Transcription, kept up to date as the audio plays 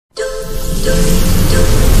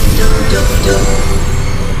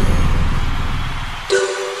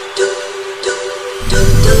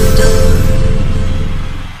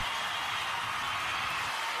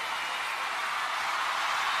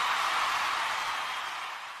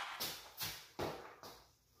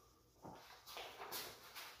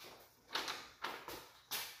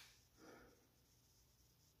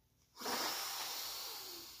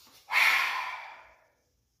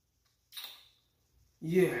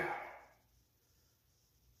Yeah,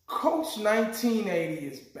 Coach 1980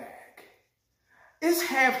 is back. It's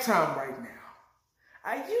halftime right now.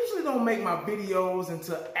 I usually don't make my videos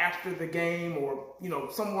until after the game or,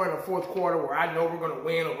 somewhere in the fourth quarter where I know we're going to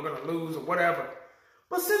win or we're going to lose or whatever.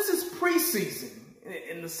 But since it's preseason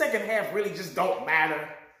and the second half really just don't matter,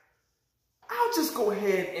 I'll just go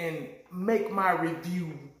ahead and make my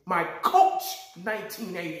review, my Coach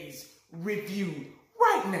 1980s review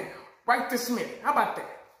right now. Right this minute. How about that?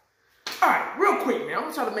 All right, real quick, man. I'm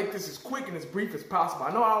going to try to make this as quick and as brief as possible.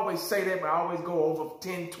 I know I always say that, but I always go over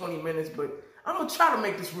 10, 20 minutes, but I'm going to try to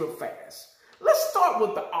make this real fast. Let's start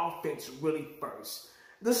with the offense really first.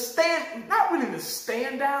 Not really the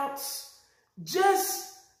standouts,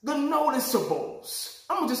 just the noticeables.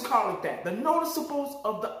 I'm going to just call it that. The noticeables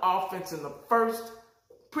of the offense in the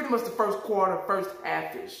pretty much the first quarter, first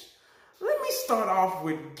half-ish. Let me start off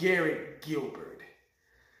with Garrett Gilbert.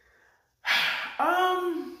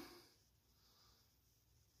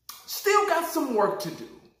 Still got some work to do.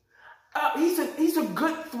 He's a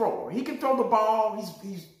good thrower. He can throw the ball.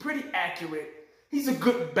 He's pretty accurate. He's a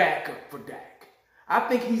good backup for Dak. I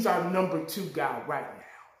think he's our number 2 guy right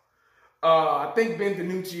now. I think Ben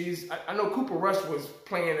DiNucci is. I know Cooper Rush was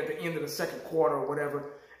playing at the end of the second quarter or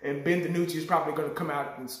whatever, and Ben DiNucci is probably going to come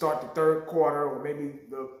out and start the third quarter or maybe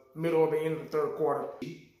the middle or the end of the third quarter.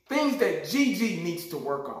 Things that GG needs to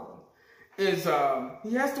work on is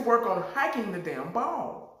he has to work on hiking the damn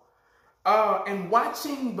ball and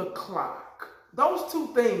watching the clock. Those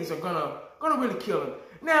 2 things are gonna really kill him.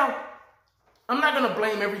 Now, I'm not gonna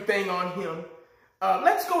blame everything on him.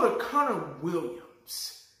 Let's go to Connor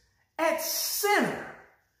Williams at center.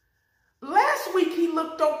 Last week he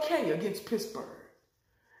looked okay against Pittsburgh,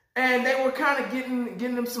 and they were kind of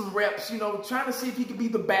getting him some reps, trying to see if he could be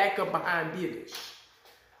the backup behind Biebish.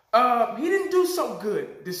 He didn't do so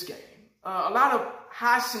good this game. A lot of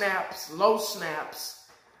high snaps, low snaps.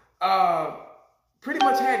 Pretty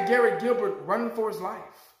much had Garrett Gilbert running for his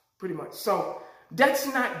life, pretty much. So that's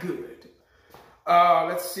not good.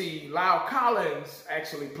 Let's see. Lyle Collins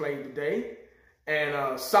actually played today.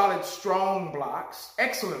 And solid, strong blocks.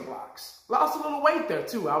 Excellent blocks. Lost a little weight there,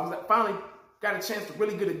 too. I finally got a chance to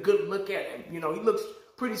really get a good look at him. He looks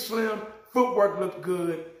pretty slim. Footwork looked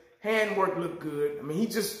good. Handwork looked good. I mean,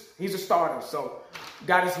 he's a starter. So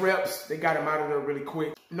got his reps. They got him out of there really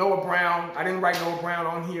quick. Noah Brown. I didn't write Noah Brown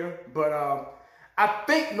on here, but I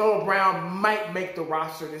think Noah Brown might make the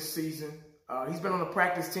roster this season. He's been on the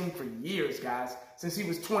practice team for years, guys, since he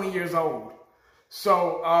was 20 years old.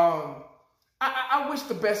 So I wish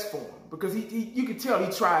the best for him because you can tell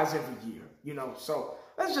he tries every year, So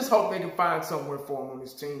let's just hope they can find somewhere for him on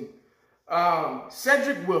this team.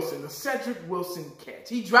 Cedric Wilson, the Cedric Wilson catch.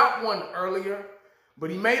 He dropped one earlier, but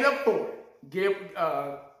he made up for it.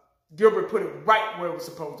 Gilbert put it right where it was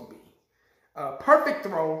supposed to be. Perfect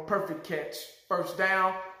throw, perfect catch, first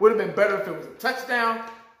down. Would have been better if it was a touchdown,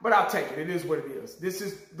 but I'll take it. It is what it is. This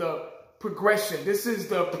is the progression. This is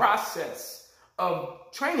the process of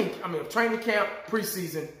training camp,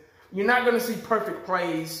 preseason. You're not going to see perfect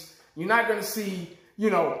plays. You're not going to see,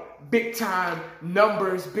 big time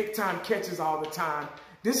numbers, big time catches all the time.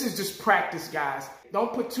 This is just practice, guys.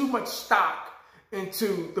 Don't put too much stock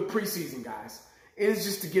into the preseason, guys. It is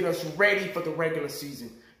just to get us ready for the regular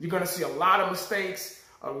season. You're going to see a lot of mistakes,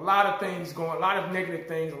 a lot of things going, a lot of negative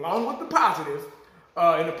things, along with the positive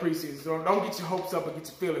in the preseason. So don't get your hopes up and get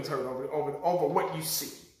your feelings hurt over what you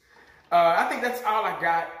see. I think that's all I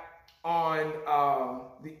got on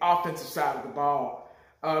the offensive side of the ball.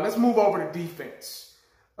 Let's move over to defense.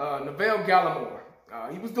 Neville Gallimore.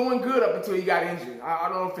 He was doing good up until he got injured. I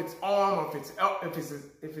don't know if it's arm or if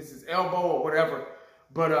it's his elbow or whatever.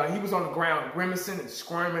 But he was on the ground grimacing and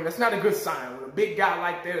squirming. That's not a good sign. When a big guy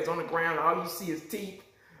like that is on the ground, all you see is teeth,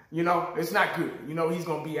 it's not good. He's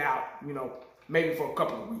going to be out, maybe for a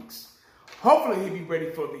couple of weeks. Hopefully he'll be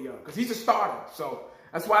ready for because he's a starter. So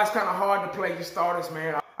that's why it's kind of hard to play your starters,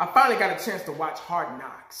 man. I finally got a chance to watch Hard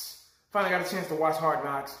Knocks.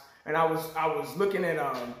 And I was looking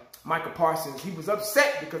at Micah Parsons. He was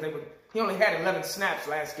upset because he only had 11 snaps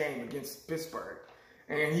last game against Pittsburgh.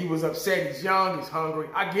 And he was upset. He's young. He's hungry.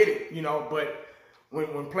 I get it, but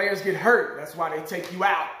when players get hurt, that's why they take you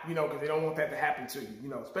out, you know, because they don't want that to happen to you, you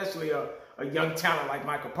know, especially a young talent like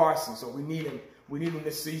Michael Parsons. So we need him. We need him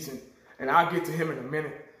this season, and I'll get to him in a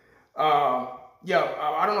minute. I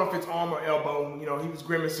don't know if it's arm or elbow. You know, he was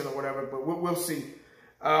grimacing or whatever, but we'll see.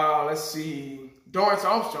 Let's see. Dorrance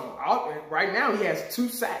Armstrong. Right now, he has 2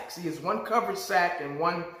 sacks. He has 1 coverage sack and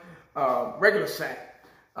 1 regular sack.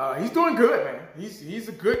 He's doing good, man. He's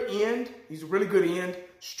a good end. He's a really good end.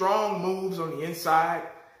 Strong moves on the inside.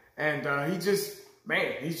 And he's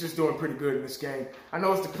just doing pretty good in this game. I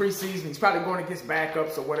know it's the preseason. He's probably going against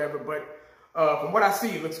backups or whatever, but from what I see,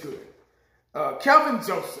 it looks good. Kelvin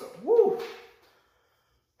Joseph. Woo.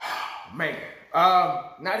 Man.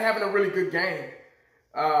 Not having a really good game.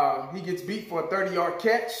 He gets beat for a 30-yard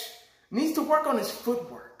catch. Needs to work on his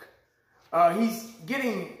footwork. He's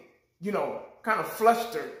getting, you know, kind of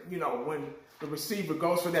flustered, you know, when the receiver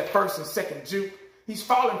goes for that first and second juke. He's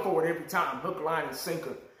falling for it every time, hook, line, and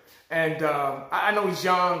sinker. And I know he's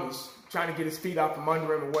young. He's trying to get his feet out from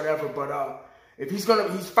under him or whatever. But if he's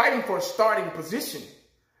fighting for a starting position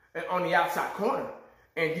on the outside corner.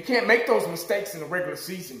 And you can't make those mistakes in the regular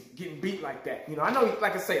season, getting beat like that. You know, I know,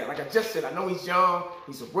 like I just said, I know he's young.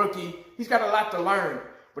 He's a rookie. He's got a lot to learn.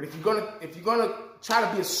 But if you're gonna try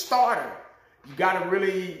to be a starter, you got to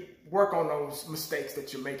really work on those mistakes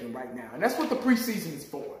that you're making right now. And that's what the preseason is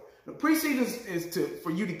for. The preseason is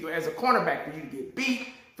for you to, as a cornerback, for you to get beat,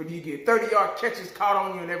 for you to get 30-yard catches caught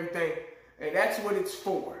on you and everything. And that's what it's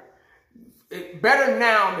for. Better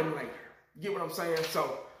now than later. You get what I'm saying?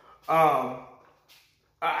 So,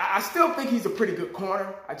 I still think he's a pretty good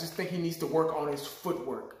corner. I just think he needs to work on his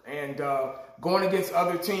footwork. And going against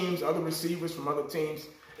other teams, other receivers from other teams,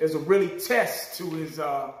 is a really test to his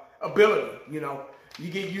ability. You know,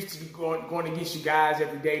 you get used to going against you guys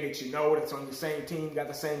every day that you know that's on your same team, got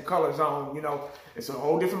the same colors on. You know, it's a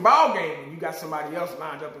whole different ball game when you got somebody else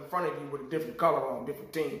lined up in front of you with a different color on,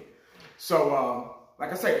 different team. So,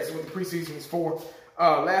 like I said, this is what the preseason is for.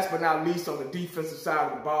 Last but not least, on the defensive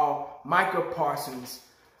side of the ball, Micah Parsons.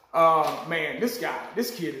 Man, this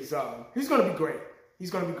kid is, he's going to be great.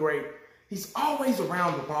 He's going to be great. He's always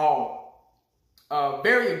around the ball.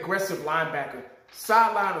 Very aggressive linebacker,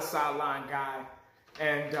 sideline to sideline guy.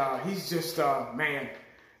 And he's just,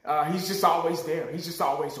 he's just always there. He's just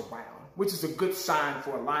always around, which is a good sign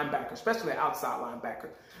for a linebacker, especially an outside linebacker.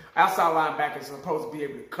 Outside linebackers are supposed to be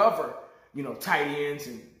able to cover, you know, tight ends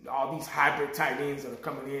and all these hybrid tight ends that are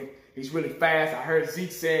coming in. He's really fast. I heard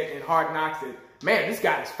Zeke said in Hard Knocks that, man, this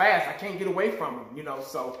guy is fast. I can't get away from him, you know.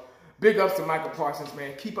 So big ups to Michael Parsons,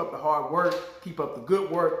 man. Keep up the hard work. Keep up the good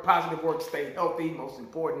work, positive work. Stay healthy, most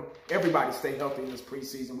important. Everybody stay healthy in this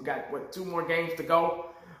preseason. We got, 2 more games to go.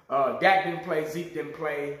 Dak didn't play. Zeke didn't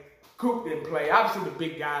play. Coop didn't play. Obviously, the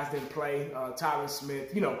big guys didn't play. Tyler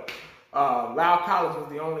Smith. You know, Lyle Collins was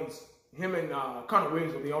the only, him and Connor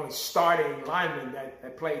Williams were the only starting linemen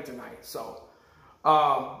that played tonight. So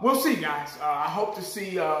we'll see, guys. I hope to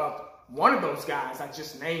see one of those guys I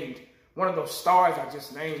just named, one of those stars I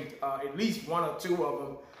just named, at least 1 or 2 of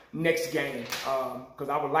them next game. Because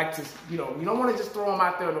I would like to, you know, you don't want to just throw them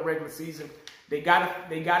out there in the regular season. They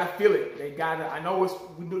gotta feel it. I know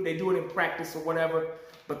they do it in practice or whatever,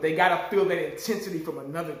 but they gotta feel that intensity from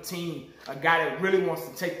another team, a guy that really wants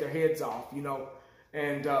to take their heads off, you know,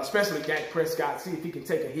 and especially Dak Prescott, see if he can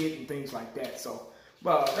take a hit and things like that. So,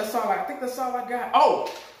 that's all. I think that's all I got.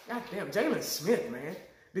 Oh, goddamn, Jalen Smith, man.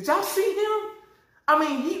 Did y'all see him? I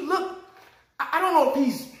mean, he looked, I don't know if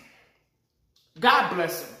he's, God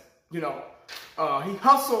bless him, you know. He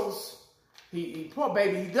hustles. He poor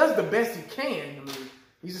baby, he does the best he can. I mean,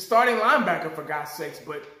 he's a starting linebacker for God's sakes,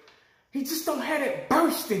 but he just don't have that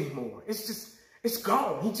burst anymore. It's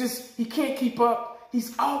gone. He can't keep up.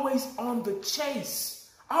 He's always on the chase.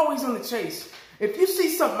 Always on the chase. If you see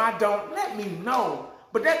something I don't, let me know.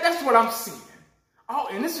 But that's what I'm seeing. Oh,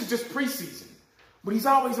 and this is just preseason. But he's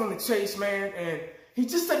always on the chase, man, and he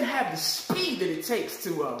just doesn't have the speed that it takes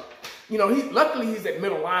to, you know, luckily he's that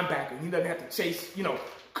middle linebacker. He doesn't have to chase, you know,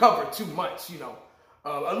 cover too much, you know,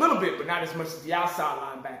 a little bit, but not as much as the outside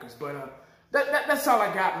linebackers. But that's all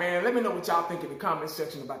I got, man. Let me know what y'all think in the comment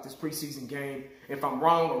section about this preseason game. If I'm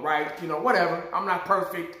wrong or right, you know, whatever. I'm not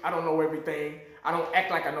perfect. I don't know everything. I don't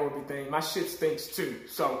act like I know everything. My shit stinks too.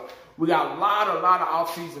 So we got a lot of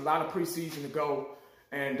offseason, a lot of preseason to go.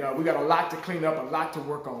 And we got a lot to clean up, a lot to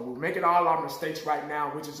work on. We're making all our mistakes right now,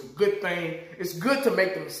 which is a good thing. It's good to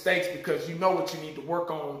make the mistakes because you know what you need to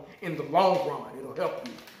work on in the long run. It'll help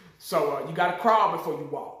you. So you got to crawl before you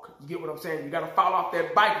walk. You get what I'm saying? You got to fall off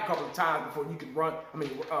that bike a couple of times before you can ride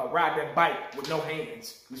that bike with no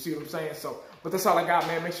hands. You see what I'm saying? So, but that's all I got,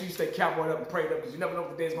 man. Make sure you stay cowboyed up and prayed up because you never know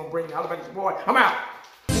what the day's going to bring you. Holla back at your boy. I'm out.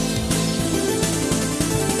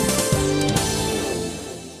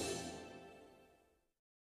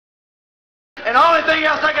 And the only thing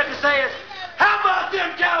else I got to say is, how about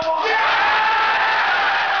them Cowboys?